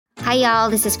Hi, y'all.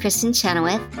 This is Kristen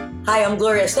Chenoweth. Hi, I'm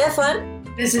Gloria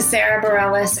Estefan. This is Sarah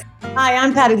Bareilles. Hi,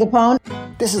 I'm Patti LuPone.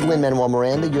 This is Lin-Manuel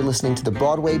Miranda. You're listening to the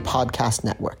Broadway Podcast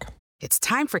Network. It's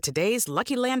time for today's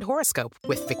Lucky Land horoscope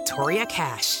with Victoria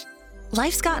Cash.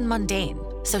 Life's gotten mundane,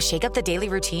 so shake up the daily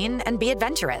routine and be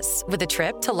adventurous with a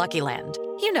trip to Lucky Land.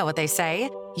 You know what they say.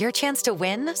 Your chance to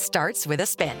win starts with a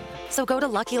spin. So go to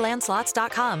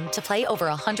LuckyLandSlots.com to play over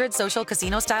 100 social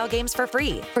casino-style games for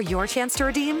free for your chance to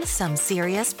redeem some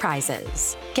serious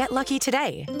prizes. Get lucky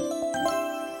today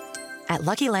at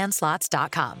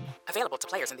LuckyLandSlots.com. Available to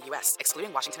players in the U.S.,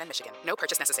 excluding Washington and Michigan. No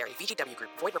purchase necessary. VGW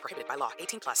Group. Void where prohibited by law.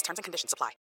 18+. Terms and conditions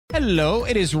apply. Hello,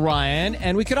 it is Ryan,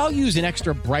 and we could all use an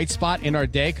extra bright spot in our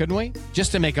day, couldn't we?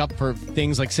 Just to make up for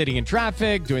things like sitting in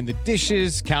traffic, doing the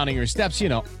dishes, counting your steps, you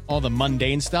know, all the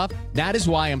mundane stuff. That is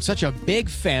why I'm such a big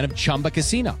fan of Chumba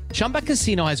Casino. Chumba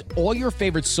Casino has all your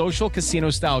favorite social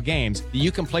casino-style games that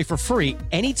you can play for free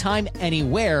anytime,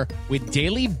 anywhere with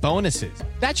daily bonuses.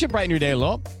 That should brighten your day a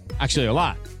little. Actually, a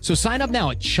lot. So sign up now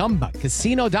at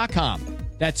ChumbaCasino.com.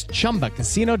 That's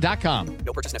ChumbaCasino.com.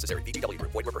 No purchase necessary. VGW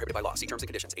Group. Void where prohibited by law. See terms and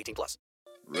conditions. 18+.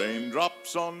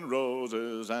 Raindrops on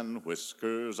roses and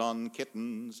whiskers on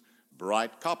kittens,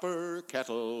 bright copper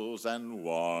kettles and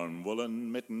warm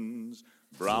woolen mittens,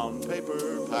 brown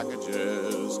paper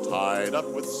packages tied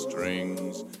up with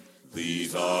strings.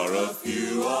 These are a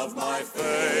few of my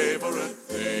favorite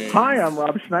things. Hi, I'm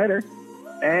Rob Schneider.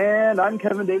 And I'm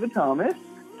Kevin David Thomas.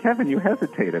 Kevin, you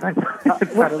hesitated. I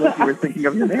sounded like you were thinking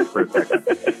of your name for a second.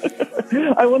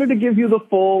 I wanted to give you the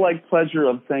full pleasure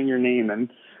of saying your name, and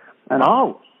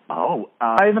I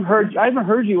haven't heard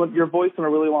your voice in a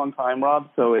really long time,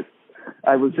 Rob. So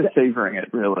I was just savoring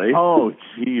it, really. Oh,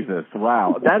 Jesus!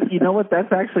 Wow, you know what?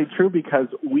 That's actually true because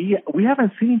we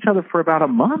haven't seen each other for about a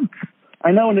month. I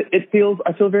know, and I feel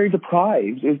very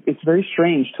deprived. It's very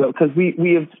strange because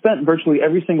we have spent virtually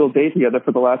every single day together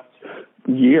for the last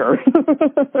year.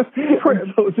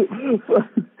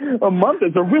 A month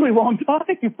is a really long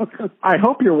time. I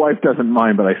hope your wife doesn't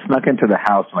mind, but I snuck into the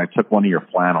house and I took one of your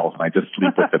flannels and I just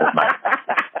sleep with it at night.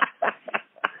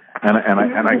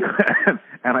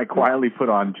 and I quietly put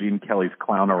on Gene Kelly's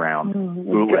Clown Around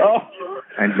bootleg.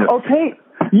 Okay.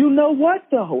 You know what,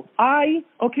 though? I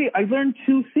learned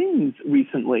two things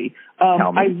recently.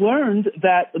 I learned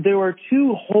that there are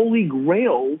two holy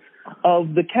grails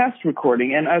of the cast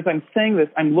recording. And as I'm saying this,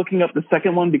 I'm looking up the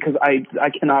second one because I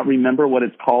cannot remember what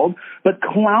it's called. But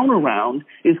Clown Around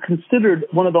is considered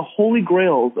one of the holy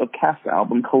grails of cast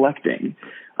album collecting.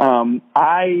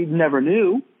 I never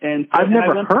knew. And so, I've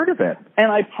never heard of it.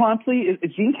 And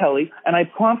it's Gene Kelly, and I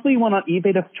promptly went on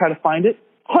eBay to try to find it.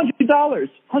 $100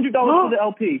 for the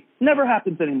LP. Never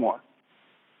happens anymore.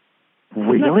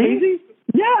 Really? Isn't that crazy?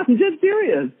 Yeah, I'm dead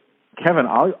serious. Kevin,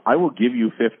 I will give you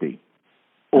 50.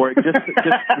 Or just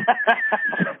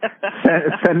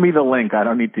send me the link. I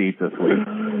don't need to eat this week.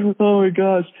 Oh my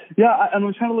gosh. Yeah,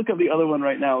 I'm trying to look up the other one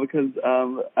right now because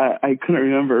I couldn't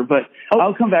remember. But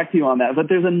I'll come back to you on that. But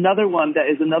there's another one that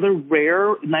is another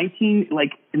rare in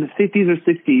the 50s or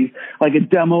 60s, like a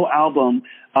demo album.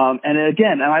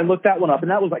 And I looked that one up,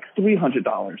 and that was like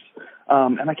 $300.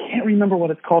 And I can't remember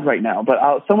what it's called right now. But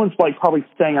someone's probably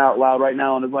saying out loud right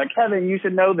now and is like, Kevin, you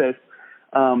should know this.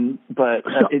 Wait a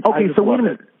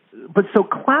minute. But so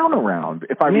Clown Around,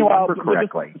 if I remember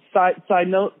correctly. Side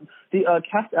note, the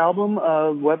cast album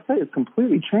website is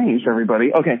completely changed,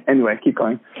 everybody. Okay, anyway, keep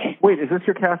going. Wait, is this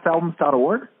your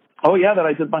castalbums.org? Oh, yeah, that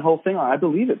I did my whole thing on. I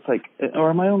believe it's or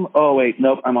am I on? Oh, wait,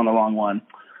 nope, I'm on the wrong one.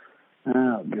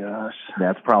 Oh, gosh.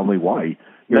 That's probably why.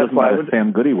 You're looking at a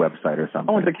Sam Goody website or something.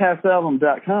 I went to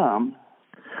castalbum.com.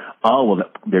 Oh, well,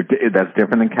 that's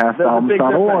different than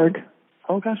castalbums.org.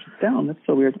 Oh, gosh, it's down. That's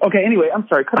so weird. Okay, anyway, I'm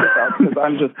sorry. Cut this out because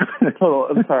I'm just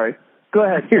I'm sorry. Go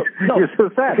ahead. You're so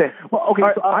sad. Okay. Well, okay,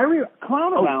 so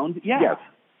Clown Around, yeah. Yes.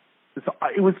 So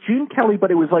it was Gene Kelly,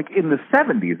 but it was in the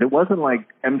 70s. It wasn't like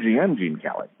MGM Gene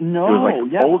Kelly. No,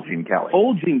 it was old Gene Kelly.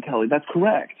 Old Gene Kelly, that's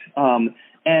correct. And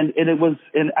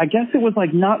I guess it was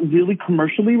not really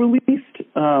commercially released.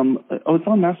 It's on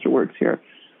Masterworks here.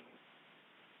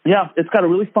 Yeah, it's got a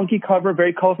really funky cover,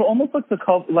 very colorful, almost like the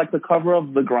cover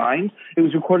of The Grind. It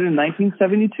was recorded in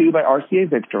 1972 by RCA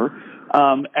Victor.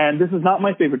 And this is not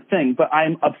my favorite thing, but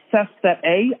I'm obsessed that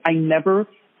I never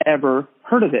ever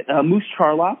heard of it. Moose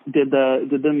Charlotte did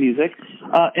the music,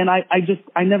 and I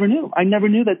never knew. I never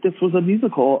knew that this was a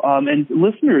musical. And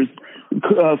listeners,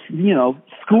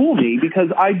 school me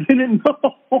because I didn't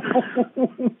know.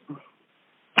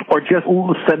 Or just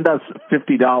send us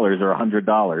 $50 or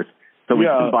 $100 so we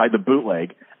can buy the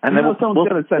bootleg, and then we'll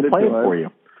play it for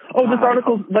you. Oh, this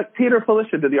article, like Peter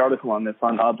Felicia did the article on this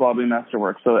on Broadway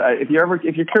Masterworks. So if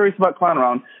you're curious about Clown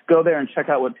Around, go there and check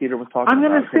out what Peter was talking about. I'm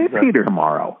going to see Peter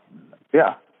tomorrow.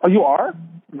 Yeah. Oh, you are?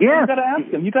 Yeah. You got to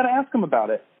ask him. You got to ask him about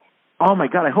it. Oh my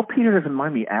God! I hope Peter doesn't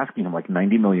mind me asking him like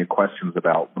 90 million questions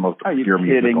about the most obscure musicals.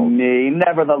 Are you kidding me?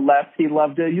 Nevertheless, he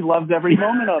loved it. He loved every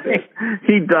moment of it.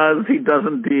 He does. He does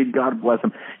indeed. God bless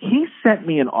him. He sent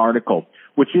me an article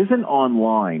which isn't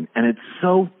online, and it's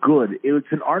so good. It's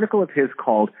an article of his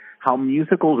called "How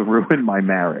Musicals Ruined My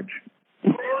Marriage."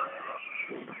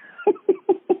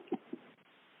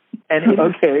 And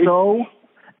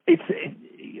it's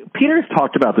Peter's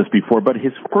talked about this before, but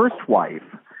his first wife.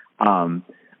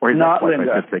 Or his not ex-wife,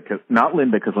 Linda. I should say, not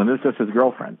Linda, because Linda's just his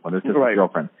girlfriend. Linda's just his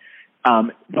girlfriend.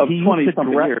 Of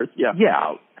 20-something years, yeah.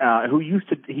 Yeah,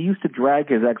 he used to drag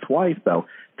his ex-wife, though,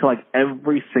 to like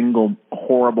every single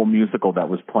horrible musical that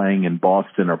was playing in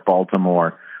Boston or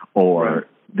Baltimore or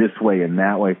this way and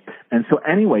that way. And so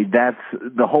anyway, that's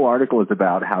the whole article is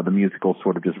about how the musical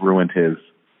sort of just ruined his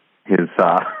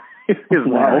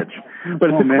marriage.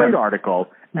 But it's a great article.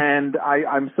 And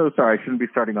I'm so sorry. I shouldn't be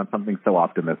starting on something so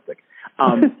optimistic.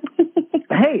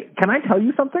 Hey, can I tell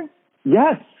you something?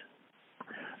 Yes.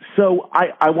 So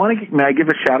I want to. May I give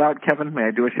a shout out, Kevin? May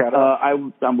I do a shout out?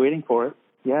 I'm waiting for it.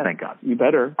 Yeah. Thank God. You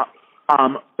better.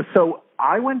 So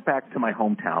I went back to my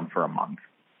hometown for a month.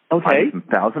 Okay. I was in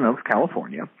Thousand Oaks,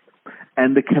 California,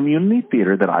 and the community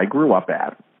theater that I grew up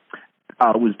at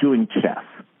was doing chess.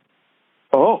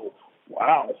 Oh,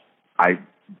 wow. I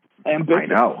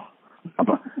know.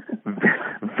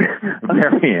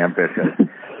 Very ambitious.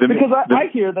 Because I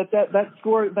hear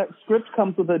that script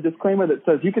comes with a disclaimer that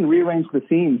says you can rearrange the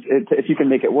scenes if you can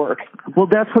make it work. Well,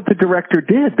 that's what the director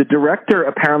did. The director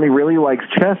apparently really likes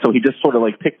chess, so he just sort of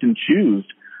like picked and chose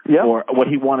for what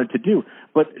he wanted to do.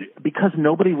 But because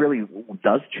nobody really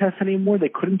does chess anymore, they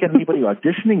couldn't get anybody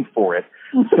auditioning for it.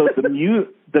 So the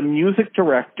music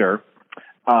director.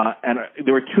 And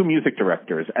there were two music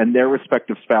directors, and their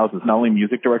respective spouses not only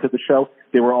music directed the show,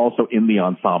 they were also in the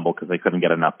ensemble because they couldn't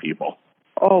get enough people.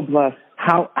 Oh, bless.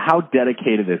 How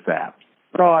dedicated is that?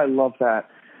 Oh, I love that.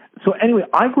 So anyway,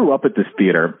 I grew up at this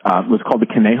theater. It was called the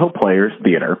Conejo Players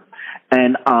Theater.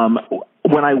 And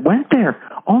when I went there,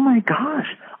 oh, my gosh,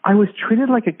 I was treated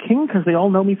like a king because they all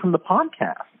know me from the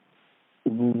podcast.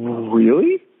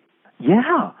 Really?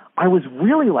 Yeah. I was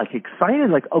really like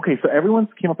excited, like, okay, so everyone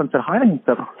came up and said hi to me and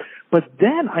stuff. But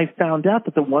then I found out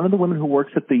that one of the women who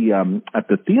works at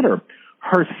the theater,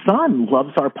 her son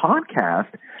loves our podcast,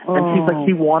 and she's like,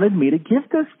 he wanted me to give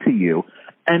this to you,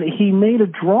 and he made a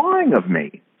drawing of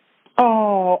me.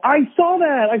 Oh, I saw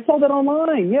that. I saw that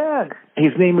online. Yeah.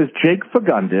 His name is Jake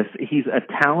Fagundis. He's a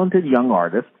talented young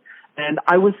artist. And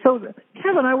I was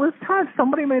Kevin, I was touched.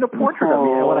 Somebody made a portrait of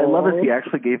me. And what I love is he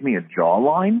actually gave me a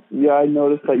jawline. Yeah, I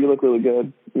noticed that. You look really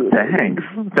good. Thanks.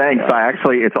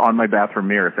 It's on my bathroom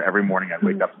mirror, so every morning I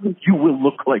wake up, you will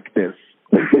look like this.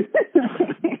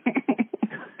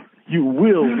 You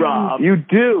will, Rob. You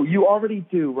do. You already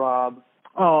do, Rob.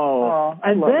 Oh.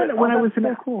 And then when I was in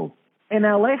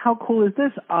L.A., how cool is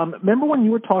this? Remember when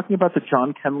you were talking about the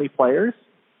John Kenley Players?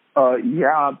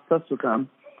 Yeah, that's what I'm.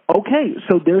 Okay,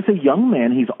 so there's a young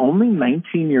man. He's only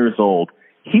 19 years old.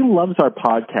 He loves our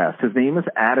podcast. His name is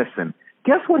Addison.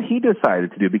 Guess what he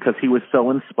decided to do because he was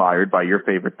so inspired by your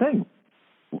favorite thing?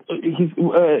 He's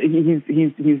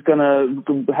gonna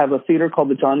have a theater called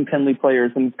the John Kenley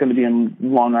Players, and it's going to be in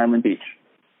Long Island Beach.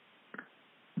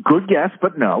 Good guess,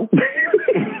 but no.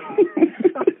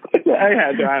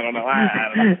 I don't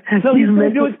know. So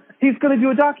he's going to do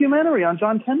a documentary on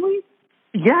John Kenley?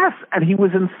 Yes, and he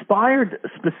was inspired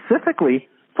specifically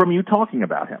from you talking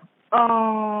about him.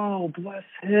 Oh, bless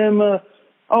him.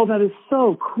 That is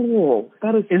so cool.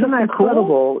 Isn't that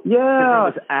incredible? Cool? Yeah.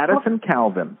 His name is Addison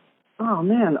Calvin. Oh,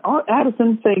 man.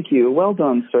 Addison, thank you. Well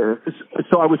done, sir.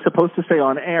 So I was supposed to say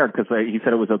on air, because he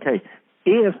said it was okay,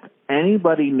 if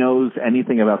anybody knows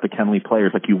anything about the Kenley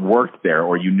Players, like you worked there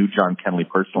or you knew John Kenley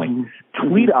personally,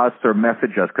 tweet us or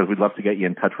message us because we'd love to get you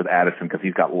in touch with Addison because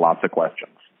he's got lots of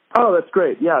questions. Oh, that's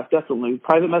great. Yeah, definitely.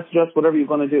 Private message us, whatever you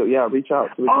want to do. Yeah, reach out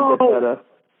so we can get that.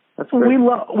 That's great.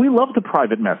 We love the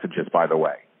private messages, by the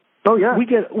way. Oh yeah, we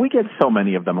get so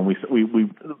many of them, and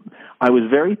I was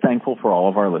very thankful for all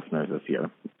of our listeners this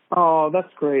year. Oh,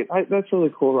 that's great. That's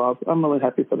really cool, Rob. I'm really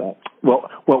happy for that. Well,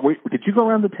 did you go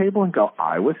around the table and go,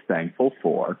 I was thankful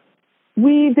for?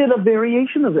 We did a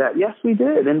variation of that. Yes, we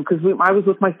did. And because I was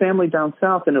with my family down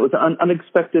south, and it was an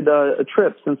unexpected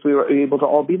trip since we were able to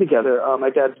all be together. My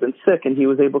dad's been sick, and he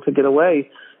was able to get away.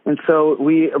 And so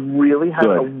we really had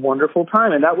a wonderful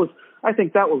time. And I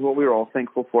think that was what we were all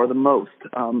thankful for the most.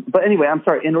 But anyway, I'm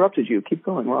sorry, I interrupted you. Keep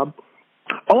going, Rob.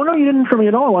 Oh, no, you didn't for me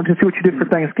at all. I wanted to see what you did for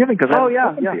Thanksgiving because Oh,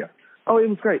 yeah. Oh, it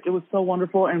was great. It was so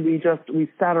wonderful, and we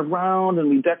sat around and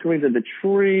we decorated the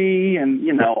tree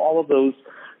and, all of those,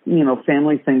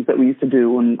 family things that we used to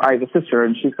do. And I have a sister,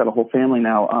 and she's got a whole family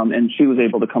now, and she was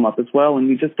able to come up as well. And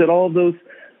we just did all of those,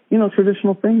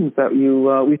 traditional things that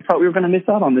we thought we were going to miss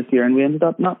out on this year, and we ended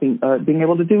up not being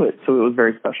able to do it. So it was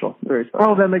very special, very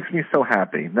special. Oh, that makes me so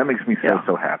happy. That makes me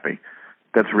so happy.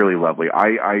 That's really lovely.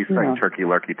 I sang Turkey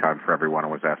Lurkey Time for everyone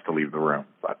and was asked to leave the room.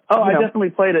 But I definitely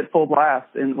played it full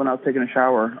blast when I was taking a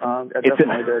shower. I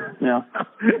definitely did. Yeah.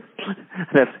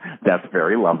 That's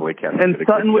very lovely, Kevin. And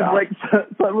Sutton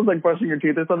was like brushing her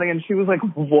teeth or something, and she was like,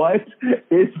 "What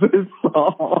is this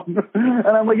song?" And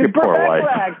I'm like, "It's Burt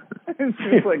Bacharach." And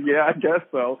she was like, "Yeah, I guess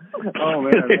so." Oh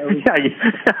man.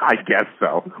 I guess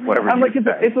so. Whatever. I'm like,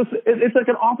 it's like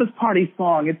an office party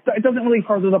song. It doesn't really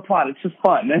further the plot. It's just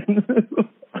fun.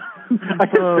 I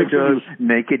just picture you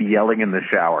naked yelling in the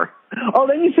shower. Oh,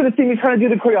 then you should have seen me trying to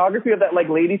do the choreography of that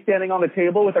lady standing on the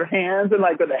table with her hands and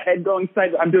with her head going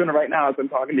side. I'm doing it right now as I'm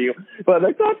talking to you. But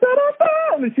da, da, da,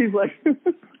 da, and she's like,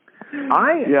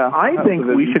 I think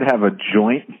we should have a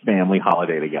joint family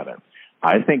holiday together.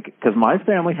 I think because my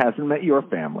family hasn't met your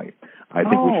family. I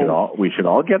think we should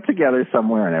all get together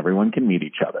somewhere and everyone can meet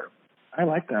each other. I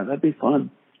like that. That'd be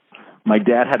fun. My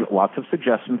dad had lots of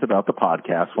suggestions about the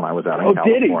podcast when I was out in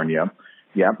California. Did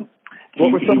he? Yep.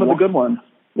 What were some of the good ones?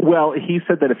 Well, he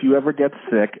said that if you ever get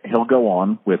sick, he'll go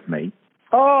on with me.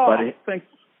 Oh, thanks.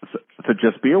 So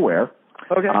just be aware.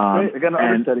 Okay, great. I got an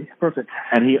understudy. Perfect.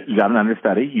 And you got an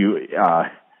understudy.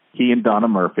 He and Donna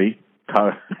Murphy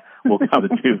will come to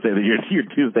Tuesday, your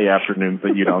Tuesday afternoons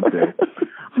that you don't do.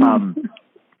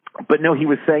 But no, he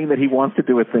was saying that he wants to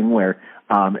do a thing where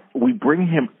we bring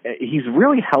him. He's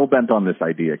really hell-bent on this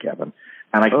idea, Kevin.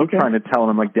 And I keep trying to tell him,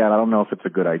 I'm like, Dad, I don't know if it's a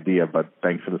good idea, but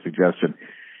thanks for the suggestion.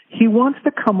 He wants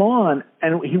to come on,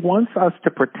 and he wants us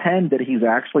to pretend that he's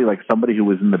actually somebody who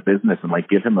was in the business and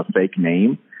give him a fake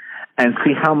name and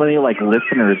see how many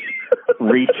listeners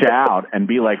reach out and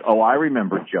be like, oh, I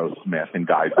remember Joe Smith and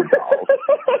Guys and Dolls.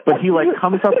 But he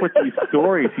comes up with these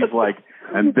stories. He's like,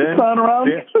 and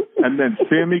then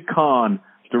Sammy Kahn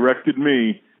directed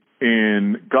me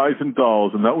in Guys and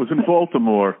Dolls, and that was in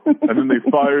Baltimore. And then they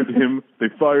fired him. They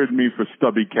fired me for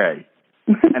Stubby K.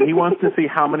 And he wants to see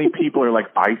how many people are like,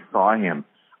 I saw him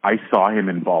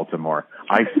in Baltimore.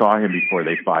 I saw him before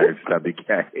they fired Stubby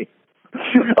K.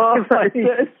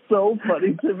 It's so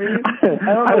funny to me.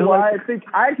 I don't know why.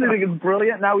 I actually think it's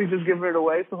brilliant. Now we've just given it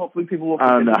away, so hopefully people will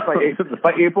forget.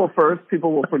 By April 1st,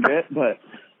 people will forget. But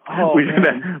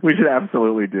we should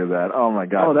absolutely do that. Oh my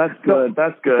God. Oh, that's good.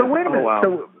 That's good. So wait a minute.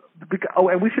 Wow.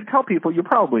 And we should tell people. You're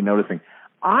probably noticing.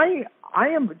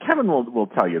 Kevin will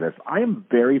tell you this. I am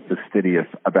very fastidious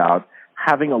about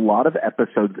having a lot of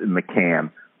episodes in the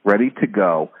can ready to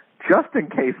go just in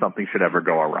case something should ever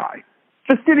go awry.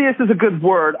 Fastidious is a good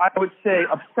word. I would say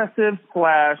obsessive /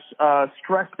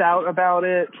 stressed out about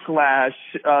it /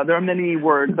 there are many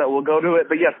words that will go to it.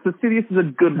 But yes, fastidious is a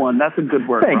good one. That's a good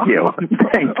word. Thank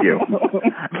you.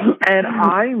 And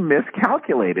I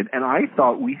miscalculated, and I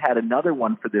thought we had another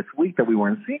one for this week that we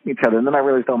weren't seeing each other. And then I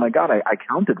realized, oh my God, I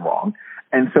counted wrong.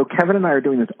 And so Kevin and I are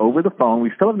doing this over the phone.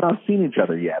 We still have not seen each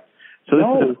other yet. So this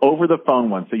is an over the phone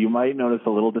one. So you might notice a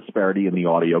little disparity in the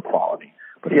audio quality.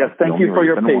 But yes, thank you for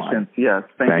your patience. Yes,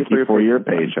 thank you for your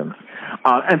patience.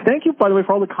 And thank you, by the way,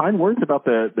 for all the kind words about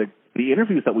the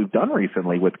interviews that we've done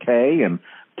recently with Kay and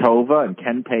Tova and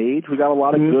Ken Page. We got a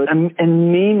lot of good.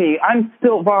 And Mimi.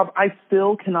 Rob, I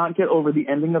still cannot get over the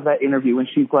ending of that interview when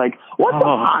she's like, what's a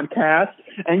podcast?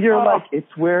 And you're like,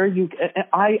 it's where you,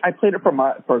 I played it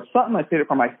for Sutton. I played it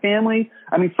for my family.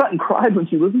 I mean, Sutton cried when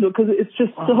she listened to it because it's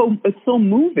just it's so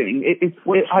moving. It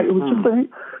was just like,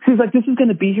 she's like, this is going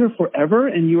to be here forever.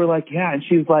 And you were like, yeah. And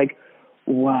she's like,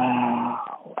 wow.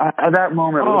 At that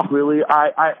moment was really,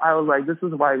 I was like, this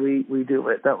is why we do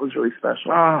it. That was really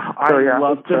special. I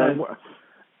loved it.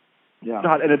 Yeah.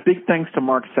 God, and a big thanks to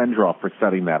Mark Sendroff for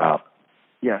setting that up.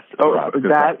 Yes.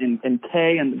 And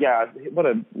Kay, and what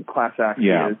a class act he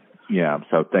is. Yeah.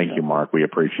 So thank you, Mark. We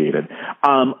appreciate it.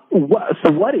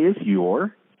 So what is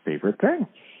your favorite thing?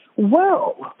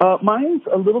 Well, mine's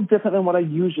a little different than what I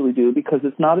usually do because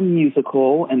it's not a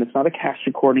musical and it's not a cast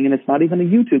recording and it's not even a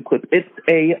YouTube clip. It's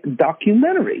a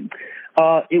documentary.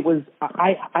 I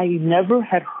never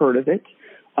had heard of it,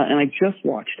 and I just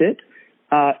watched it.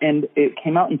 And it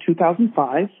came out in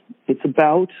 2005. It's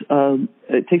about,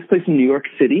 it takes place in New York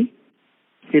City.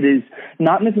 It is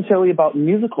not necessarily about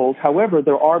musicals. However,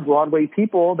 there are Broadway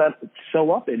people that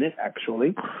show up in it,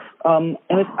 actually. And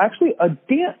it's actually a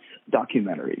dance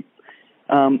documentary.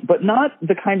 but not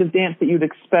the kind of dance that you'd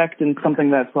expect in something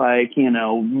that's like, you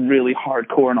know, really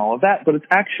hardcore and all of that, but it's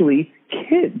actually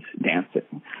kids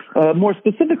dancing. More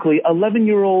specifically,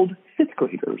 11-year-old fifth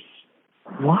graders.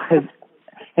 What?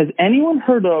 Has anyone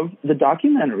heard of the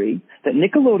documentary that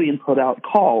Nickelodeon put out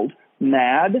called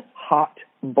Mad Hot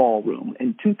Ballroom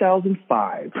in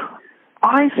 2005?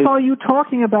 I saw you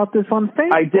talking about this on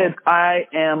Facebook. I did. I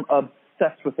am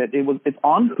obsessed with it. It's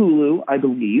on Hulu, I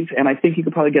believe, and I think you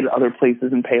could probably get it other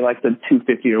places and pay like the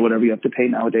 $250 or whatever you have to pay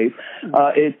nowadays.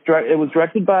 It was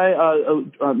directed by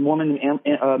a woman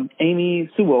named Amy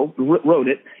Sewell, wrote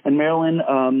it, and Marilyn.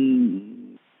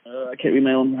 I can't read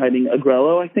my own writing.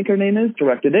 Agrello, I think her name is,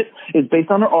 directed it. It's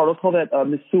based on an article that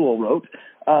Miss Sewell wrote,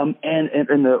 and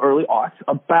in the early aughts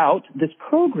about this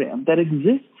program that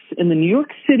exists in the New York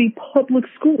City public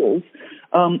schools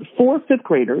for fifth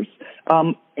graders,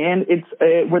 and it's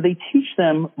where they teach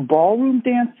them ballroom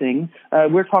dancing.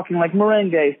 We're talking like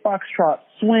merengue, foxtrot,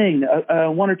 swing,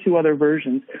 one or two other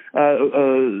versions,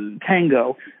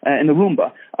 tango, and the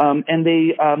rumba.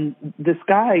 And this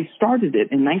guy started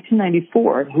it in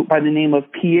 1994 by the name of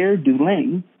Pierre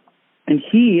Dulain, and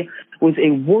he was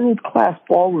a world-class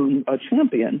ballroom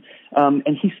champion.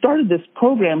 And he started this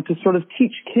program to sort of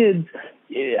teach kids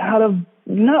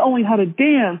not only how to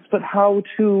dance, but how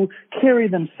to carry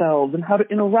themselves and how to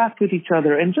interact with each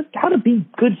other and just how to be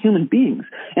good human beings.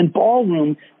 And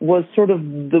ballroom was sort of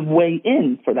the way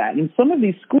in for that. In some of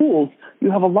these schools, you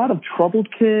have a lot of troubled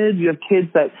kids. You have kids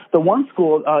that the one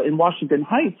school in Washington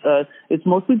Heights, it's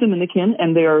mostly Dominican,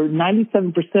 and they are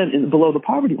 97% below the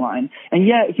poverty line. And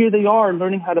yet here they are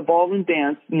learning how to ballroom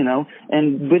dance, you know,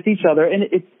 and with each other. And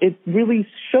it really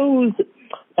shows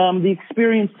the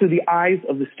experience through the eyes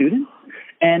of the students.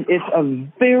 And it's a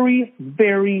very,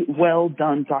 very well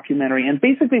done documentary. And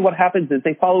basically what happens is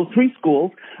they follow three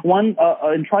schools, one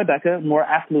in Tribeca, more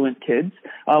affluent kids,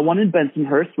 one in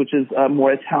Bensonhurst, which is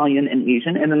more Italian and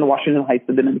Asian, and then the Washington Heights,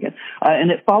 the Dominican.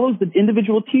 And it follows the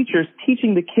individual teachers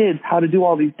teaching the kids how to do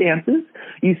all these dances.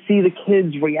 You see the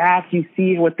kids react. You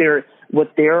see what their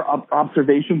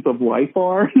observations of life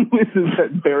are, which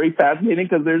is very fascinating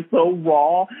because they're so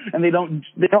raw and they don't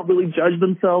really judge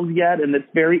themselves yet, and it's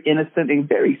very innocent and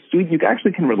very sweet. You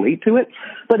actually can relate to it,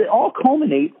 but it all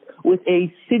culminates with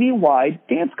a citywide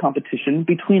dance competition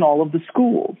between all of the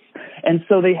schools. And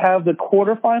so they have the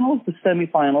quarterfinals, the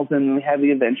semifinals, and then they have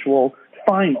the eventual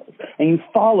finals. And you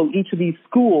follow each of these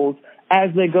schools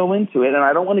as they go into it, and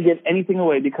I don't want to give anything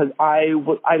away because I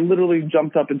literally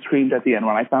jumped up and screamed at the end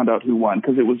when I found out who won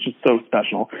because it was just so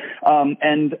special.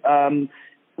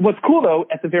 What's cool though,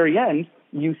 at the very end,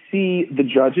 you see the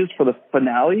judges for the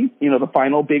finale. You know, the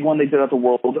final big one they did at the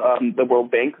World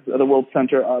Bank, the World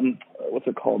Center. What's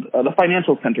it called? The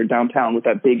Financial Center downtown with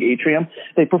that big atrium.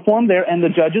 They performed there, and the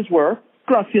judges were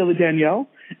Graciela Danielle,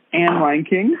 Anne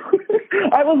Reinking.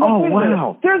 I was like, oh,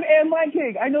 wow. There's Anne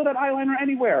Reinking. I know that eyeliner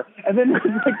anywhere. And then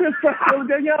there's Graciela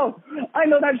Danielle. I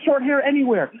know that short hair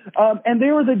anywhere. And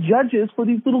they were the judges for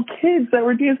these little kids that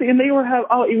were dancing. And they were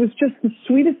it was just the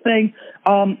sweetest thing.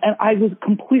 And I was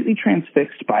completely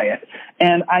transfixed by it.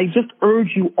 And I just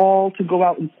urge you all to go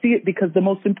out and see it because the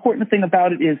most important thing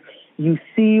about it is you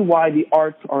see why the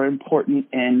arts are important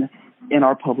in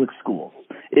our public schools.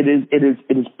 It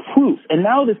is proof. And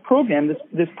now this program that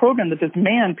this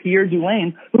man, Pierre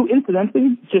Dulain, who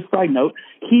incidentally, just side note,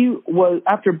 he was,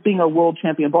 after being a world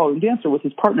champion ballroom dancer with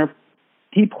his partner,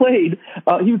 he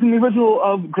was in the original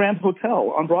of Grand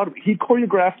Hotel on Broadway. He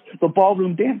choreographed the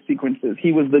ballroom dance sequences.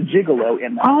 He was the gigolo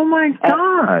in that. Oh my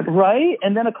God. Right?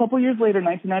 And then a couple years later,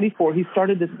 1994, he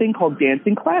started this thing called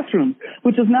Dancing Classrooms,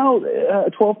 which is now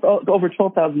over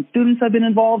 12,000 students have been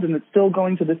involved, and it's still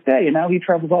going to this day. And now he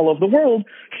travels all over the world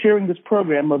sharing this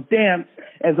program of dance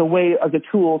as a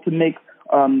tool to make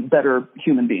better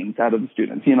human beings out of the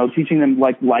students, you know, teaching them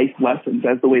like life lessons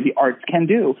as the way the arts can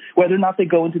do, whether or not they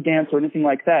go into dance or anything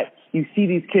like that. You see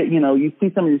these kids, you know, you see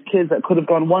some of these kids that could have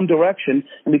gone one direction,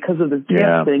 and because of this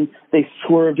dance thing, they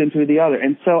swerved into the other.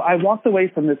 And so I walked away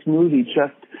from this movie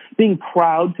just being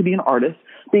proud to be an artist,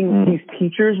 being these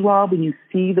teachers, Rob, and you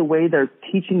see the way they're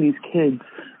teaching these kids.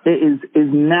 It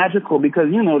is magical because,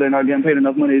 you know, they're not getting paid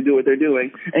enough money to do what they're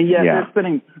doing. And yet they're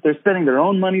spending their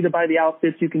own money to buy the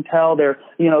outfits. You can tell they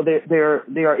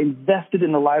are invested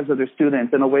in the lives of their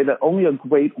students in a way that only a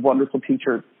great, wonderful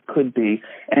teacher could be.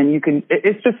 And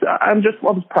I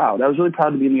was proud. I was really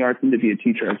proud to be in the arts and to be a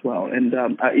teacher as well. And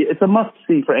it's a must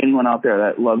see for anyone out there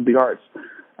that loves the arts.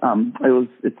 It was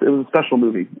a special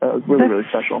movie. It was really, really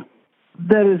special.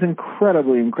 That is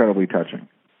incredibly, incredibly touching.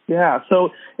 Yeah, so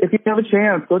if you have a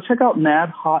chance, go check out Mad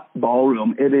Hot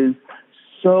Ballroom. It is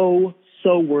so,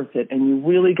 so worth it, and you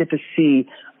really get to see.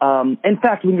 In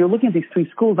fact, when you're looking at these three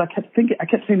schools, I kept saying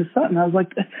to Sutton, I was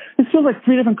like, this feels like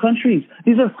three different countries.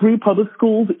 These are three public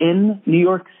schools in New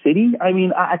York City. I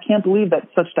mean, I can't believe that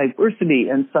such diversity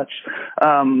and such,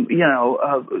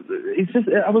 it's just,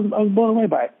 I was blown away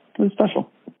by it. It was special.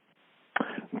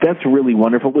 That's really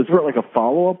wonderful. Was there like a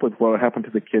follow-up with what happened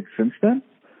to the kids since then?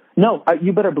 No,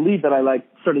 you better believe that I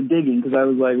started digging because I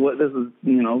was like, "What? This was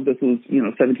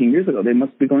 17 years ago. They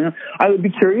must be going on." I would be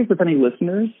curious if any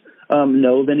listeners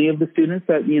know of any of the students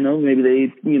that maybe they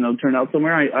turned out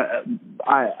somewhere.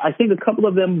 I think a couple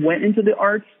of them went into the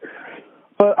arts,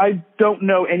 but I don't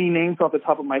know any names off the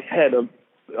top of my head of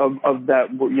that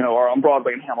are on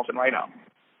Broadway in Hamilton right now.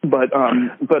 But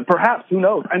perhaps, who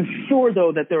knows? I'm sure,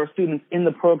 though, that there are students in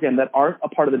the program that aren't a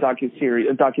part of the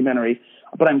documentary,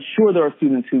 but I'm sure there are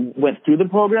students who went through the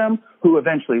program who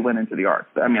eventually went into the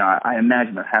arts. I mean, I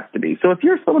imagine there has to be. So if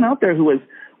you're someone out there who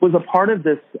was a part of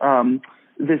this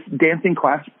dancing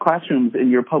classrooms in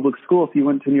your public school, if you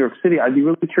went to New York City, I'd be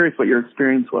really curious what your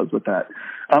experience was with that.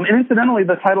 And incidentally,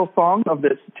 the title song of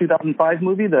this 2005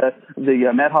 movie, the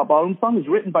Mad Hot Ballroom song, is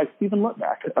written by Stephen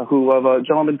Lutback, who of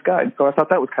Gentleman's Guide. So I thought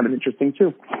that was kind of interesting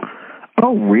too.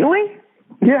 Oh, really?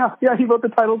 Yeah, he wrote the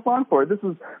title song for it. This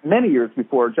was many years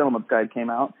before Gentleman's Guide came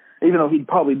out, even though he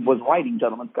probably was writing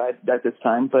Gentleman's Guide at this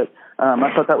time. But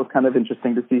I thought that was kind of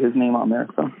interesting to see his name on there.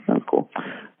 So that was cool.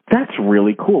 That's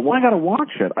really cool. Well, I got to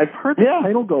watch it. I've heard the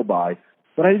title go by,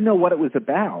 but I didn't know what it was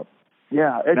about.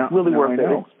 Yeah, it's really worth it.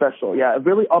 It's special. Yeah, a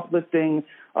really uplifting,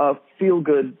 feel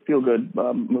good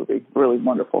movie. Really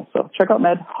wonderful. So check out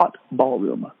Mad Hot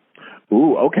Ballroom.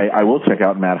 Ooh, okay. I will check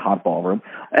out Mad Hot Ballroom.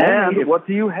 And what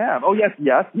do you have? Oh, yes.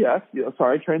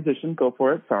 Sorry, transition. Go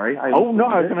for it. Sorry. I was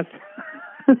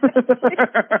going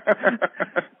to...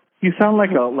 You sound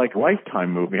like a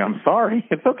Lifetime movie. I'm sorry.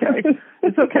 It's okay.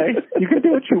 It's okay. You can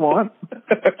do what you want.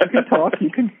 You can talk. You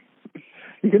can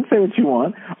say what you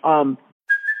want.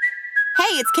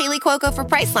 Hey, it's Kaylee Cuoco for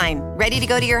Priceline. Ready to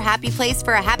go to your happy place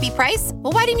for a happy price?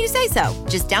 Well, why didn't you say so?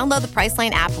 Just download the Priceline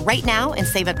app right now and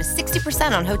save up to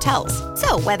 60% on hotels.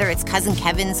 So whether it's Cousin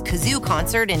Kevin's Kazoo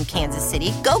Concert in Kansas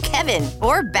City, go Kevin,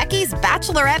 or Becky's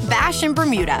Bachelorette Bash in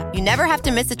Bermuda, you never have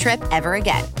to miss a trip ever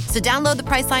again. So download the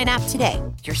Priceline app today.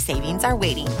 Your savings are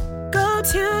waiting. Go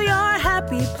to your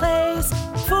happy place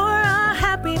for a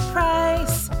happy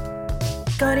price.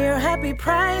 Go to your happy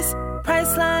price,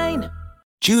 Priceline.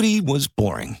 Judy was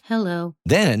boring. Hello.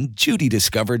 Then Judy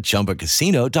discovered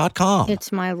ChumbaCasino.com.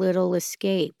 It's my little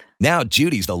escape. Now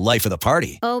Judy's the life of the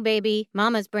party. Oh, baby,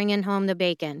 mama's bringing home the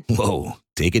bacon. Whoa,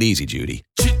 take it easy, Judy.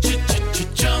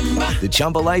 The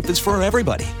Chumba life is for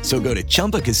everybody. So go to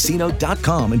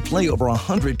ChumbaCasino.com and play over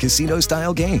 100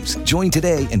 casino-style games. Join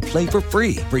today and play for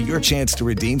free for your chance to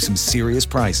redeem some serious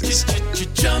prizes.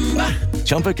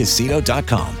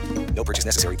 ChumbaCasino.com. No purchase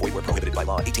necessary. Void where prohibited by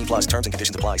law. 18 plus terms and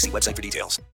conditions apply. See website for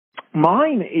details.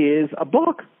 Mine is a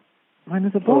book.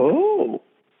 Oh.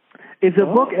 It's a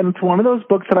book, and it's one of those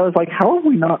books that I was like, how have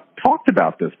we not talked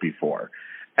about this before?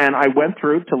 And I went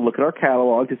through to look at our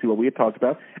catalog to see what we had talked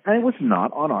about, and it was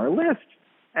not on our list.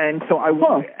 And so I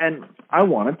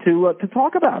wanted to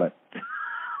talk about it.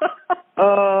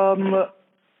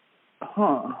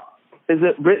 Is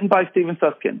it written by Stephen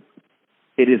Susskind?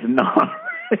 It is not.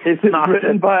 Is it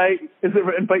written by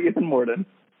Ethan Mordden?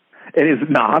 It is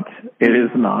not. It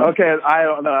is not. Okay, I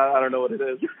don't know. I don't know what it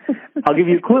is. I'll give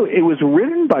you a clue. It was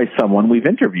written by someone we've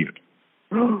interviewed.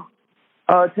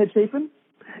 Ted Chapin?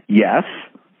 Yes.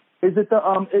 Is it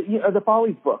the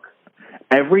Follies book?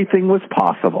 Everything Was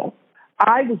Possible.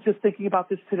 I was just thinking about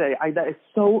this today. That is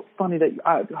so funny that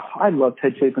I love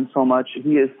Ted Chapin so much.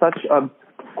 He is such a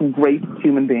great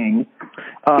human being.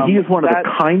 He is one of the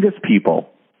kindest people.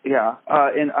 Yeah,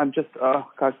 and I'm just,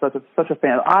 such a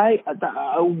fan.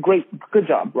 Great, good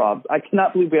job, Rob. I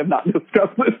cannot believe we have not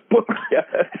discussed this book yet.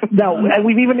 No, and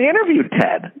we've even interviewed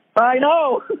Ted. I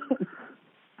know.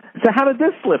 So how did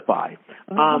this slip by?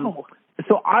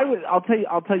 So I'll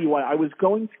tell you why. I was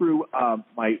going through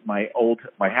my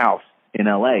house in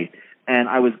LA, and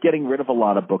I was getting rid of a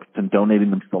lot of books and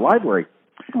donating them to the library.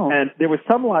 Oh. And there were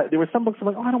some books I'm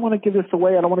like, I don't want to give this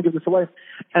away. And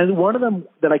one of them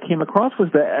that I came across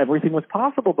was the Everything Was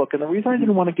Possible book. And the reason I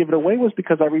didn't want to give it away was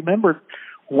because I remembered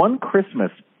one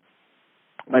Christmas,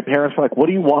 my parents were like, what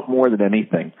do you want more than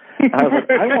anything? And I was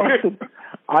like,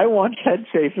 I want Ted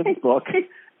Chafin's book,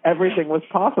 Everything Was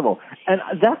Possible. And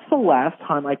that's the last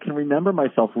time I can remember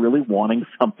myself really wanting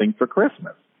something for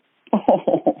Christmas.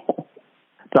 Oh.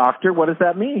 Doctor, what does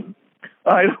that mean?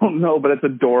 I don't know, but it's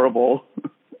adorable.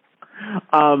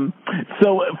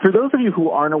 So for those of you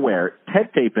who aren't aware, Ted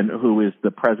Chapin, who is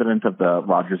the president of the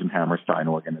Rodgers and Hammerstein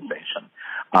organization,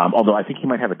 Although I think he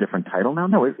might have a different title now.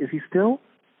 No, is he still?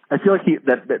 I feel like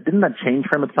didn't that change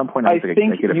for him at some point? I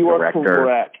think you are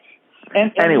correct.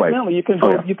 And anyway, you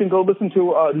can go listen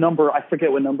to a number, I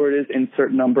forget what number it is,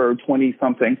 insert number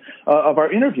 20-something, of our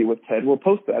interview with Ted. We'll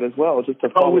post that as well, just to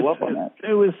follow up on that.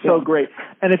 It was so great.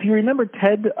 And if you remember,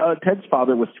 Ted's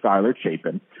father was Schuyler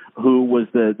Chapin, who was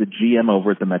the GM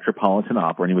over at the Metropolitan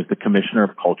Opera, and he was the Commissioner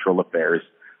of Cultural Affairs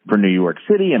for New York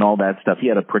City and all that stuff. He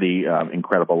had a pretty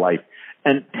incredible life.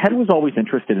 And Ted was always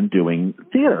interested in doing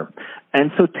theater.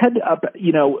 And so Ted,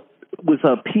 was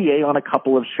a PA on a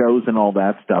couple of shows and all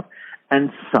that stuff. And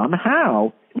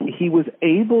somehow he was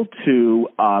able to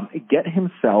get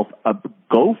himself a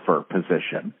gopher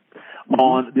position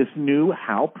on this new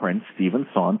Hal Prince, Stephen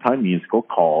Sondheim musical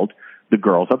called The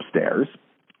Girls Upstairs,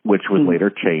 which was later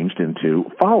changed into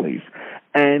Follies.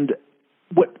 And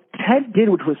what Ted did,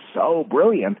 which was so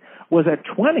brilliant, was at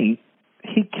 20,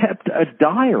 he kept a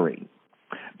diary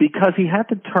because he had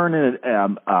to turn in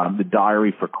the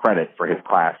diary for credit for his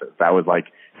classes. That was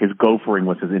like his gophering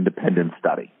was his independent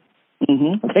study.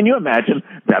 Mm-hmm. Can you imagine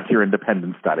that's your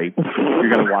independent study? You're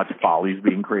going to watch Follies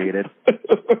being created.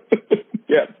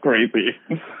 Yeah, it's crazy.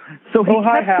 So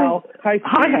hi, Hal. Hi,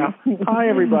 Hal. Hi,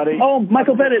 everybody. Oh,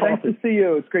 Michael Bennett. Nice to see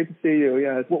you. It's great to see you.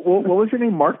 Yeah. What was your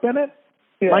name? Mark Bennett?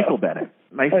 Yeah. Michael Bennett.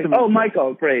 Nice to meet you. Oh,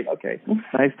 Michael. Great. Okay.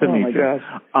 Nice to meet you.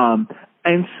 Gosh.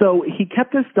 And so he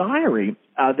kept this diary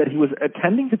that he was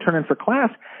attending to turn in for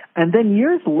class. And then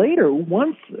years later,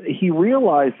 once he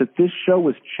realized that this show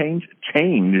was changed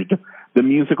the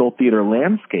musical theater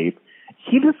landscape,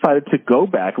 he decided to go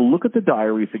back, look at the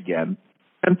diaries again,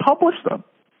 and publish them.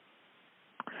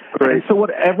 Great. And so what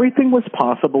Everything Was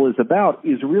Possible is about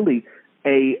is really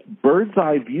a bird's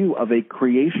eye view of a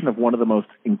creation of one of the most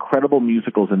incredible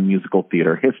musicals in musical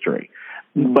theater history.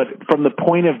 But from the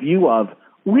point of view of,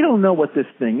 we don't know what this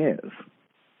thing is.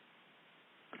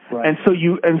 Right. And so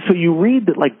you read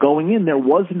that, like, going in, there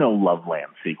was no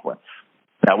Loveland sequence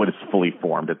that was fully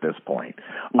formed at this point.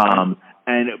 Mm-hmm.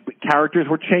 And characters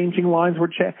were changing, lines were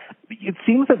changing. It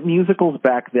seems that musicals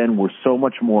back then were so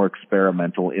much more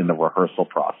experimental in the rehearsal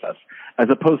process, as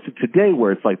opposed to today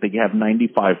where it's like they have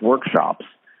 95 workshops.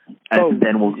 And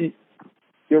then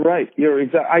You're right. You're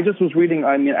exact. I just was reading.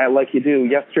 I mean, like you do.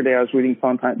 Yesterday, I was reading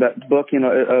Sondheim, that book,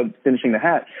 Finishing the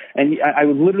Hat, and I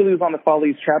was on the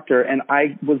Follies chapter, and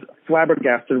I was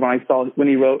flabbergasted when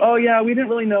he wrote, "Oh yeah, we didn't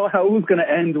really know how it was going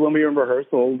to end when we were in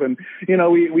rehearsals, and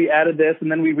we added this, and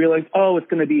then we realized, oh, it's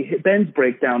going to be Ben's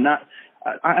breakdown."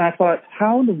 I thought,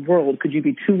 how in the world could you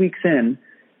be 2 weeks in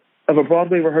of a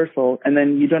Broadway rehearsal, and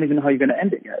then you don't even know how you're going to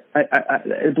end it yet?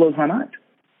 It blows my mind.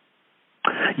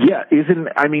 Yeah,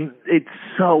 it's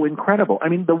so incredible. I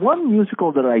mean, the one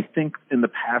musical that I think in the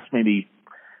past maybe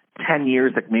 10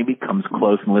 years that maybe comes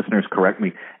close, and listeners correct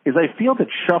me, is I feel that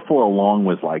Shuffle Along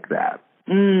was like that.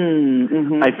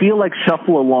 Mm-hmm. I feel like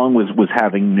Shuffle Along was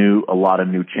having a lot of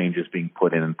new changes being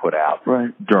put in and put out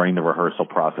during the rehearsal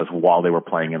process while they were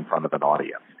playing in front of an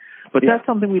audience. But that's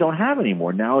something we don't have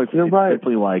anymore. Now it's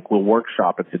simply like we'll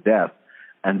workshop it to death,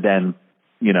 and then,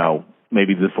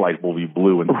 maybe this light will be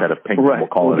blue instead of pink. Right. We'll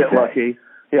call it a day. Lucky.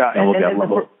 Yeah. And we'll get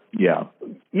lucky.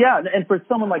 Yeah, and for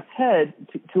someone like Ted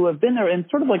to have been there in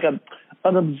sort of like an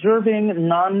observing,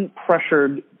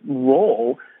 non-pressured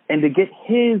role, and to get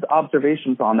his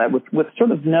observations on that with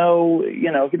sort of no,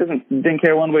 he didn't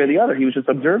care one way or the other. He was just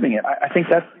observing it. I think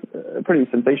that's pretty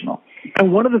sensational.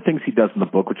 And one of the things he does in the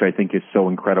book, which I think is so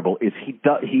incredible, is he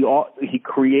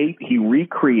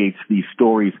recreates these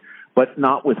stories, but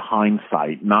not with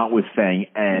hindsight, not with saying,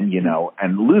 and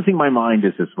Losing My Mind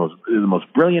is the most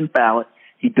brilliant ballad.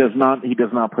 He does not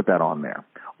put that on there.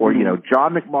 Or,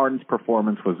 John McMartin's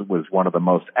performance was one of the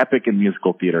most epic in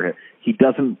musical theater. He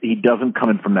doesn't come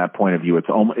in from that point of view.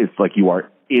 It's like you are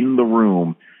in the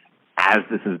room as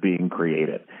this is being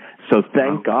created. So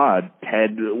thank God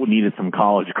Ted needed some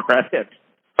college credit.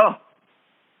 Oh,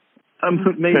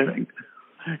 amazing.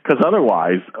 Because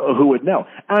otherwise, who would know?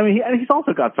 I mean, he's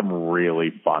also got some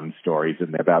really fun stories in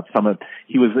there about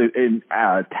he was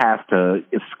tasked to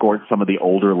escort some of the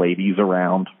older ladies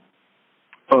around.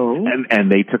 Oh.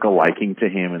 And they took a liking to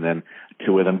him, and then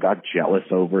two of them got jealous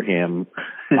over him.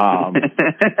 Good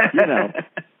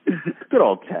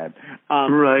old Ted.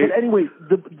 Right. But anyway,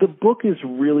 the book is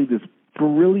really this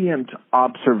brilliant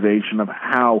observation of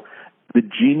how the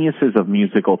geniuses of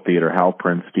musical theater, Hal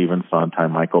Prince, Stephen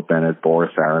Sondheim, Michael Bennett,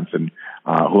 Boris Aronson,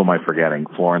 who am I forgetting?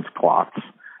 Florence Klotz,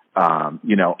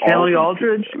 Kelly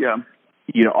Aldridge,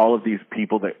 all of these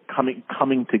people that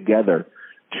coming together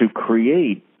to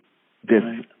create this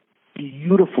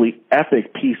beautifully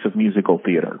epic piece of musical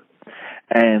theater.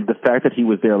 And the fact that he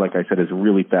was there, like I said, is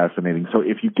really fascinating. So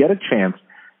if you get a chance,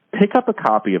 pick up a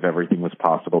copy of Everything Was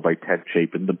Possible by Ted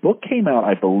Chapin. The book came out,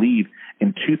 I believe,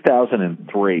 in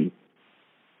 2003.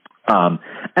 And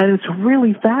it's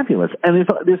really fabulous. And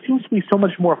there seems to be so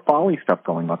much more Folly stuff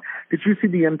going on. Did you see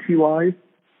the MT Live?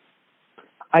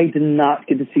 I did not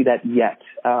get to see that yet.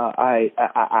 I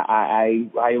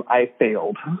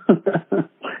failed.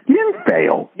 You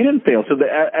didn't fail. So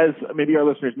as maybe our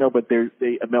listeners know, but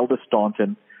Imelda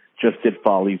Staunton just did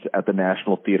Follies at the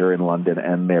National Theatre in London,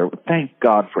 and thank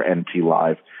God for MT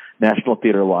Live. National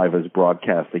Theatre Live is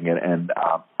broadcasting it, and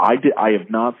I have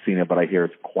not seen it, but I hear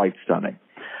it's quite stunning.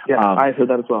 Yeah, I heard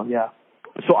that as well. Yeah.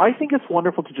 So I think it's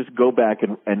wonderful to just go back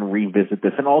and revisit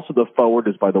this, and also the foreword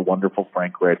is by the wonderful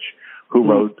Frank Rich, who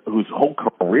wrote, whose whole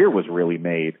career was really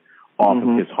made off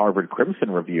of his Harvard Crimson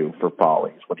review for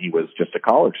Follies when he was just a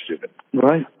college student.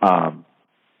 Right.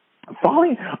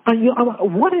 Folly.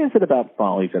 What is it about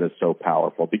Follies that is so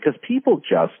powerful? Because people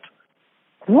just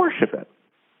worship it.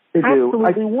 They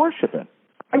absolutely worship it.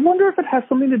 I wonder if it has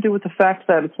something to do with the fact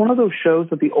that it's one of those shows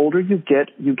that the older you get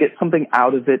something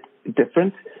out of it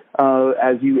different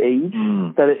as you age.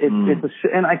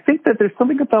 And I think that there's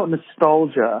something about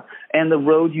nostalgia and the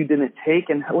road you didn't take,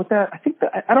 and what that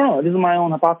I don't know. This is my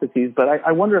own hypotheses, but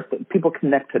I wonder if people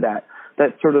connect to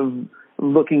that sort of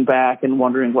looking back and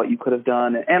wondering what you could have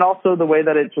done, and also the way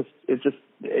that it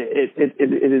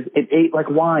ate like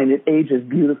wine. It ages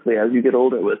beautifully as you get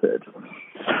older with it.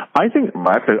 I think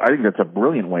that's a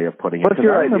brilliant way of putting it. What's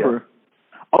your idea?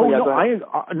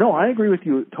 I agree with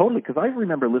you totally, because I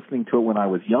remember listening to it when I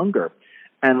was younger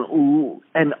and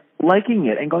liking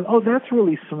it and going, oh, that's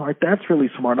really smart. That's really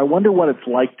smart. I wonder what it's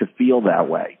like to feel that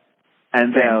way.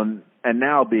 And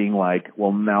now being like,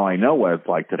 well, now I know what it's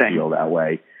like to feel that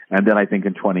way. And then I think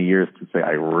in 20 years to say,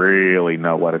 I really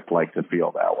know what it's like to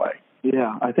feel that way.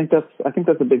 Yeah, I think that's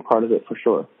a big part of it for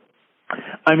sure.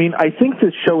 I mean, I think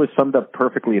this show is summed up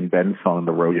perfectly in Ben's song,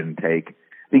 The Road Didn't Take,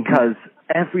 because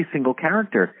every single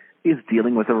character is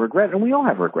dealing with a regret, and we all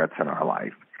have regrets in our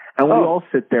life. And we all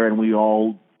sit there and we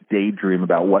all daydream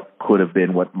about what could have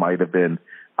been, what might have been,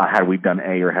 had we done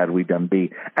A or had we done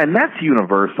B. And that's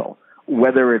universal,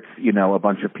 whether it's, a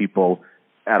bunch of people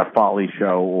at a Folly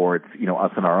show or it's,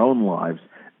 us in our own lives.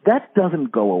 That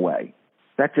doesn't go away.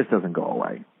 That just doesn't go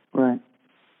away. Right.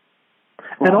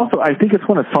 And also, I think it's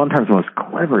one of Sondheim's most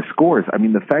clever scores. I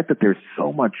mean, the fact that there's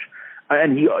so much,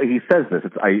 and he says this,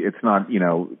 it's not,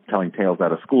 telling tales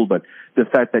out of school, but the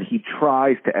fact that he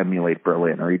tries to emulate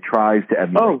Berlin, or he tries to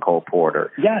emulate Cole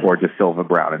Porter, or De Silva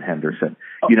Brown and Henderson,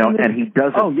 and he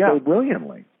does it so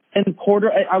brilliantly. And Porter,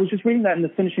 I was just reading that in the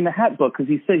Finishing the Hat book, because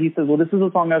he says, well, this is the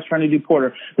song I was trying to do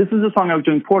Porter. This is the song I was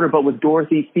doing Porter, but with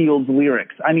Dorothy Field's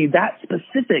lyrics. I mean, that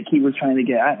specific he was trying to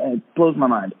get. It blows my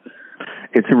mind.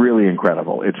 It's really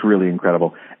incredible. It's really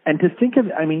incredible. And to think of,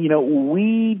 I mean,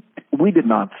 we did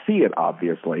not see it,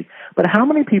 obviously, but how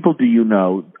many people do you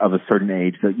know of a certain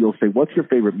age that you'll say, what's your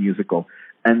favorite musical?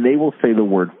 And they will say the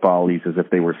word Follies as if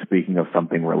they were speaking of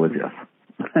something religious.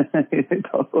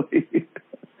 Totally.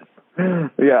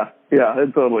 Yeah,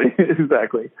 totally.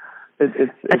 Exactly.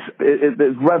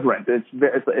 It's reverent.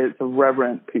 It's a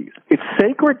reverent piece. It's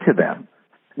sacred to them.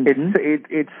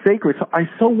 It's sacred. So I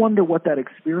so wonder what that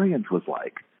experience was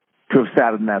like to have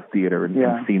sat in that theater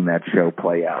and seen that show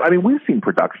play out. I mean, we've seen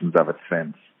productions of it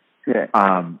since. Yeah.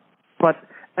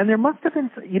 And there must have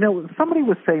been, somebody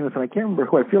was saying this, and I can't remember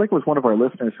who. I feel like it was one of our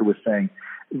listeners who was saying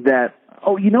that,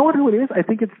 you know what, who it is? I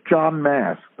think it's John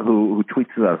Mass, who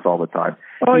tweets at us all the time.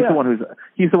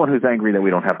 He's the one who's angry that we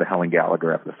don't have the Helen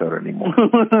Gallagher episode anymore.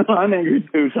 I'm angry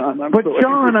too, John.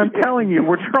 John, I'm telling you,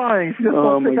 we're trying. She just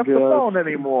won't pick up the phone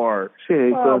anymore.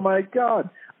 My God.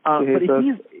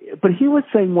 But he was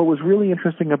saying what was really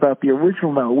interesting about the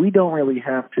original now, we don't really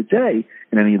have today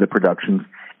in any of the productions,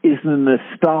 is the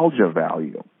nostalgia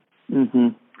value.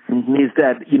 Is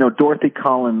that, Dorothy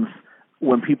Collins,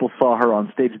 when people saw her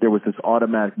on stage, there was this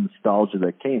automatic nostalgia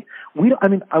that came.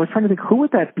 I was trying to think, who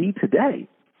would that be today?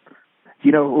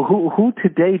 Who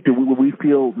today would we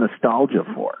feel nostalgia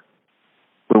for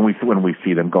when we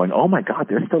see them going, oh my God,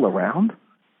 they're still around?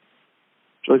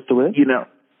 Joyce DeWitt?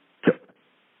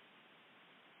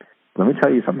 Let me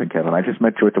tell you something, Kevin. I just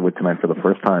met Joyce DeWitt tonight for the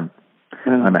first time.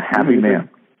 I'm a happy man.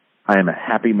 I am a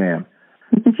happy man.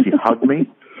 She hugged me.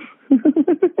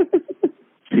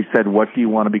 She said, what do you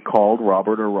want to be called,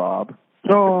 Robert or Rob?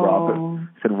 I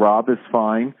said, Rob is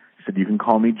fine. She said, you can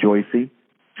call me Joycey.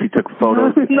 She took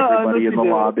photos of everybody in the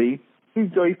lobby,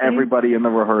 everybody in the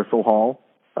rehearsal hall.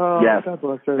 Yes,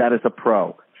 that is a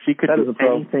pro. She could do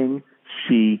anything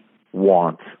she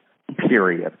wants,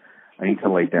 period. I need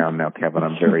to lay down now, Kevin.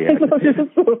 I'm very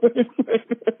agitated.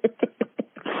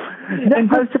 And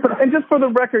just for the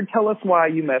record, tell us why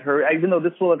you met her, even though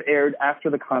this will have aired after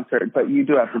the concert, but you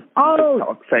do have to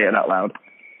say it out loud.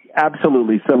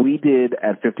 Absolutely. So we did,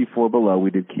 at 54 Below, we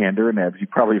did Candor and Ebbs. You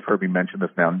probably have heard me mention this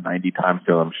now 90 times,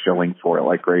 so I'm shilling for it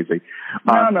like crazy.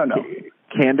 No.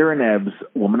 Candor and Ebbs,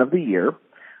 Woman of the Year,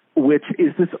 which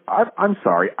is this, I'm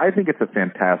sorry, I think it's a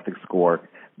fantastic score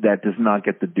that does not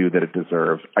get the due that it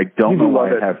deserves. I don't know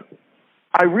why it has.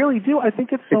 I really do. I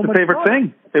think it's so much a favorite fun.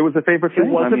 thing. It was a favorite thing.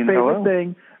 It was a favorite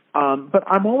thing. But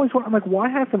I'm always wondering, like, why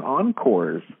hasn't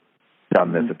Encores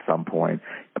done this at some point?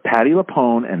 Patti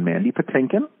LuPone and Mandy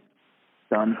Patinkin?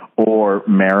 Done. Or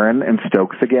Marin and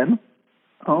Stokes again?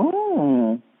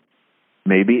 Oh.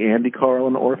 Maybe Andy Carl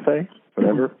and Orfeh?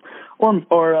 Whatever.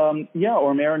 Or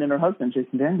Marin and her husband,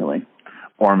 Jason Danieley.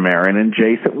 Or Marin and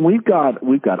Jason. We've got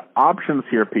options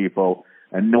here, people,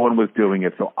 and no one was doing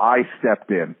it, so I stepped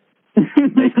in.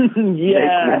 Make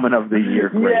Woman of the Year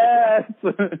great. Yes.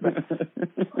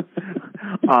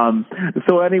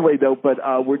 So anyway, though, but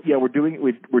we're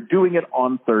doing it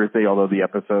on Thursday. Although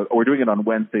we're doing it on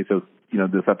Wednesday, so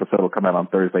this episode will come out on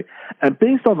Thursday. And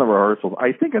based on the rehearsals,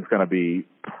 I think it's going to be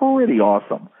pretty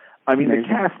awesome. I mean, the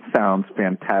cast sounds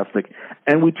fantastic,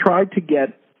 and we tried to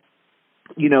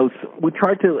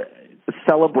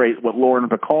celebrate what Lauren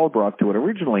Bacall brought to it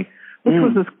originally, which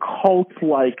was this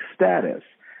cult-like status.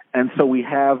 And so we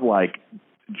have, like,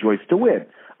 Joyce DeWitt,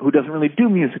 who doesn't really do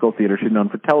musical theater. She's known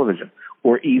for television.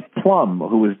 Or Eve Plum,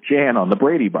 who was Jan on the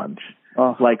Brady Bunch.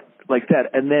 Like that.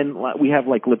 And then we have,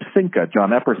 like, Lipsinka. John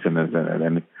Epperson is in it.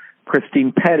 And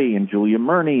Christine Petty and Julia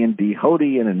Murney and Dee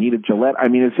Hoty and Anita Gillette. I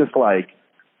mean, it's just like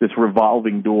this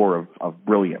revolving door of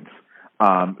brilliance.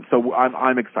 So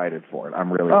I'm excited for it. I'm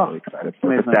really, really excited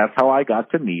for it. But that's how I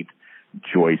got to meet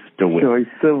Joyce DeWitt.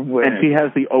 And she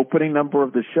has the opening number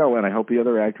of the show, and I hope the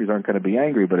other actors aren't going to be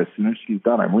angry, but as soon as she's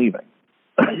done, I'm leaving.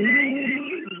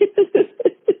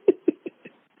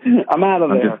 I'm out of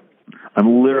there.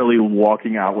 I'm literally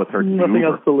walking out with her. Nothing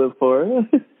else to live for.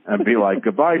 And be like,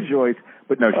 goodbye, Joyce.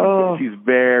 But no, she's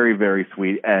very, very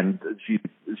sweet, and she's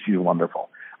wonderful.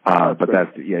 But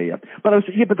that's But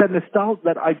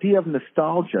that idea of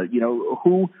nostalgia.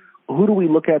 Who do we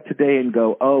look at today and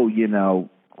go,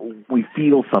 we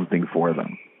feel something for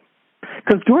them?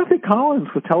 Because Dorothy Collins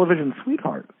was television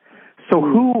sweetheart. So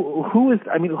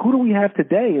who do we have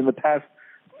today in the past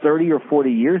 30 or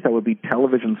 40 years that would be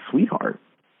television sweetheart?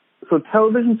 So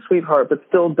television sweetheart, but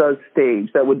still does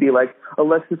stage. That would be like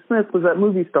Alexis Smith was that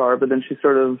movie star, but then she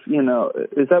sort of,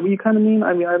 is that what you kind of mean?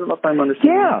 I mean, I don't know if I'm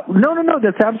understanding. Yeah, no,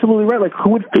 that's absolutely right. Like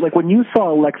when you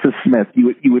saw Alexis Smith,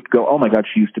 you would go, oh my God,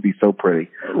 she used to be so pretty.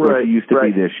 Right. Or she used to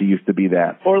be this, she used to be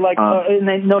that. Or like,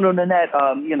 Nanette,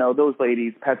 those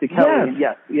ladies, Patsy Kelly.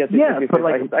 Yes. But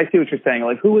I see what you're saying.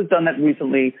 Like, who has done that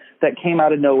recently that came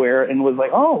out of nowhere and was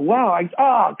like, oh wow, I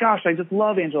just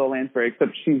love Angela Lansbury,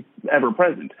 except she's ever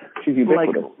present. She's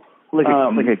ubiquitous.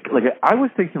 I was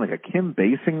thinking like a Kim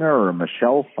Basinger or a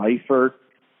Michelle Pfeiffer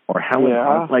or Helen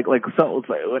Hunt,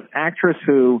 an actress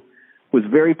who was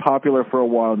very popular for a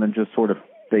while and then just sort of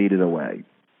faded away.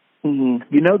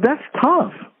 Mm-hmm. That's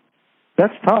tough.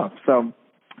 That's tough. So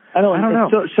I don't know.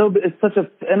 It's such a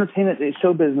entertainment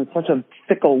show business, such a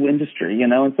fickle industry,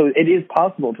 and so it is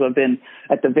possible to have been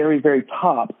at the very, very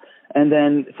top. And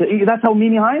then that's how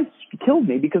Mimi Hines killed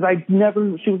me, because she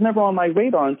was never on my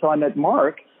radar until I met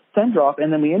Mark Sendroff,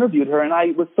 and then we interviewed her, and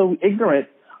I was so ignorant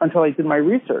until I did my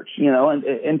research,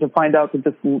 and to find out that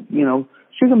this,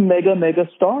 she was a mega, mega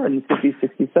star in the 50s,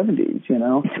 60s, 70s,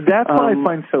 That's what I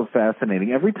find so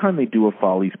fascinating. Every time they do a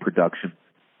Follies production,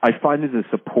 I find that the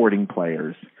supporting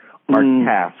players are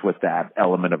tasked with that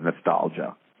element of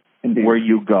nostalgia. Indeed. Where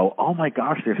you go, oh my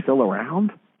gosh, they're still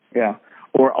around? Yeah.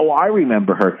 Or, I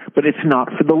remember her, but it's not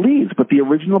for the leads. But the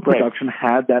original production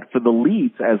had that for the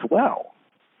leads as well,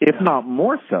 if not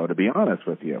more so, to be honest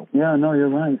with you. Yeah, no, you're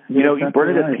right.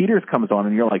 Bernadette Peters comes on,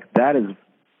 and you're like, that is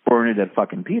Bernadette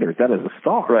fucking Peters. That is a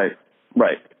star. Right.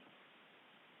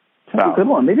 That's a good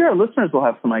one. Maybe our listeners will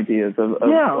have some ideas of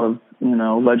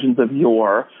legends of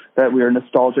yore that we are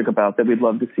nostalgic about that we'd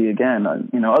love to see again.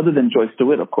 Other than Joyce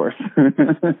DeWitt, of course.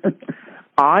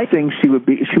 I think she would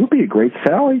be a great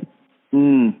Sally.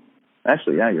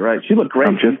 Actually, yeah, you're right. She looked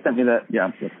great. She sent me that.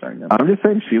 Yeah, sorry. No. I'm just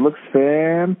saying she looks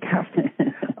fantastic.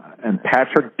 And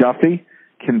Patrick Duffy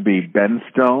can be Ben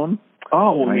Stone.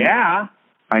 Oh, yeah.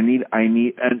 I need,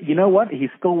 and you know what? He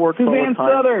still works all the time. Suzanne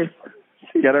Struthers.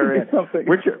 Get her in.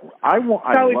 Richard,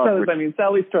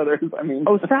 Sally Struthers.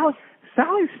 Oh,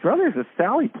 Sally Struthers as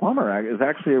Sally Plummer is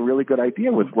actually a really good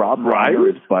idea with Rob Reiner,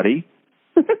 his buddy.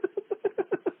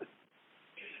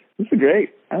 This is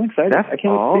great. I'm excited. I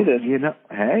can't wait to see this.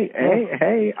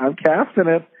 Hey, I'm casting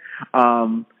it.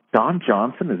 Don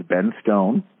Johnson as Ben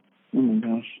Stone. Oh my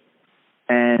gosh.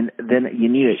 And then you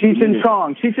need it. Cheech and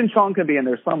Chong. Cheech and Chong could be in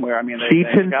there somewhere. I mean,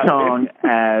 Cheech and Chong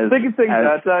as they can sing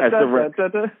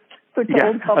the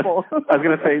cold couple. I was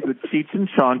going to say that Cheech and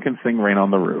Chong can sing "Rain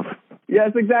on the Roof."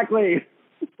 Yes, exactly.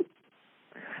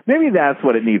 Maybe that's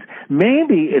what it needs.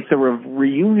 Maybe it's a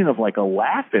reunion of like a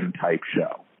Laugh-In type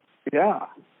show. Yeah.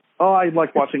 Oh, I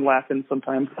like watching Laugh-In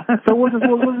sometimes. So we'll just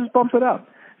bump it up.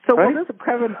 So, right? Well,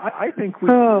 Kevin, I think we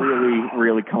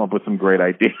really come up with some great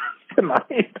ideas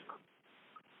tonight.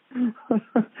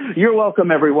 You're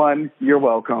welcome, everyone. You're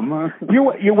welcome.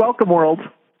 You're welcome, world.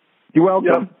 You're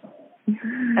welcome. Yep.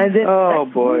 And then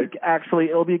next week, actually,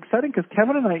 it'll be exciting because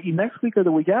Kevin and I, next week or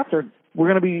the week after,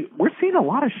 we're seeing a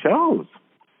lot of shows.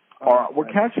 We're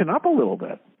catching up a little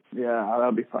bit. Yeah,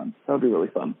 that'll be fun. That'll be really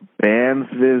fun. Bands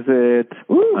visit.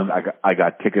 I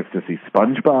got tickets to see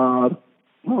SpongeBob.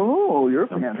 Oh, you're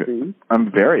fancy.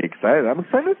 I'm very excited. I'm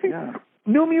excited to see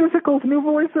new musicals, new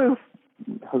voices.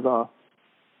 Huzzah.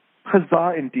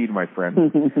 Huzzah indeed, my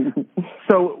friend.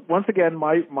 So, once again,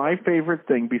 my favorite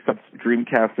thing, besides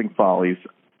Dreamcasting Follies,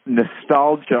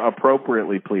 nostalgia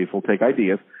appropriately, please, we'll take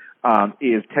ideas,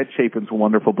 is Ted Chapin's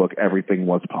wonderful book, Everything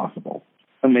Was Possible.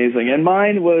 Amazing. And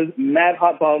mine was Mad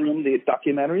Hot Ballroom, the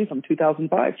documentary from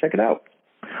 2005. Check it out.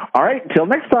 All right, till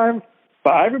next time.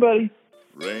 Bye, everybody.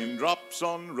 Raindrops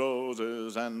on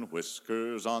roses and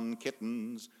whiskers on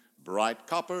kittens, bright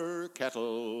copper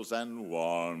kettles and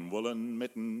warm woolen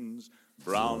mittens,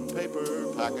 brown paper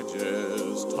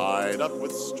packages tied up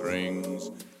with strings.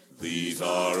 These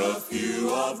are a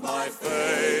few of my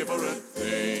favorite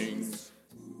things.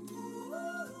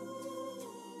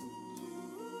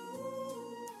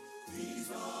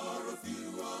 These are a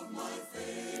few of my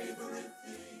favorite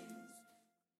things.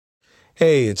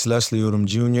 Hey, it's Leslie Odom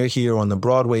Jr. here on the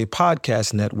Broadway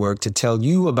Podcast Network to tell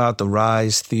you about the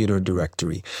Rise Theater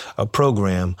Directory, a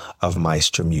program of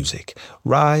Maestro Music.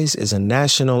 Rise is a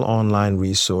national online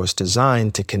resource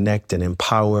designed to connect and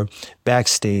empower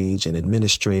backstage and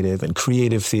administrative and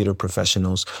creative theater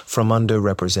professionals from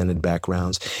underrepresented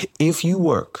backgrounds. If you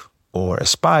work or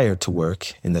aspire to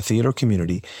work in the theater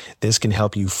community, this can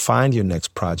help you find your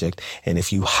next project. And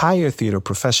if you hire theater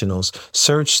professionals,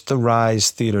 search the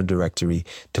Rise Theater Directory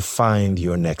to find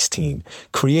your next team.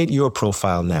 Create your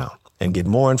profile now and get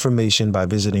more information by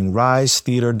visiting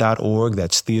risetheater.org.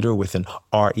 That's theater with an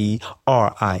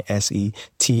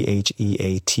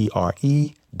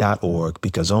RERISETHEATRE.org,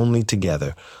 because only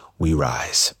together we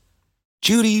rise.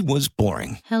 Judy was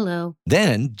boring. Hello.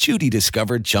 Then Judy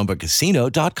discovered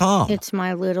ChumbaCasino.com. It's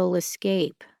my little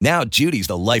escape. Now Judy's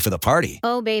the life of the party.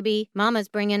 Oh, baby, mama's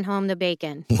bringing home the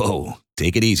bacon. Whoa,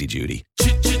 take it easy, Judy.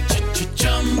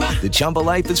 The Chumba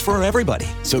life is for everybody.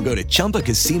 So go to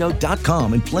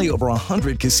ChumbaCasino.com and play over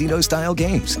 100 casino-style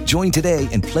games. Join today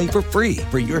and play for free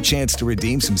for your chance to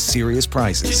redeem some serious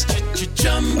prizes.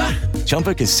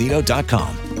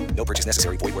 ChumbaCasino.com. No purchase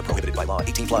necessary. Void where prohibited by law.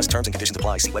 18+ terms and conditions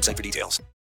apply. See website for details.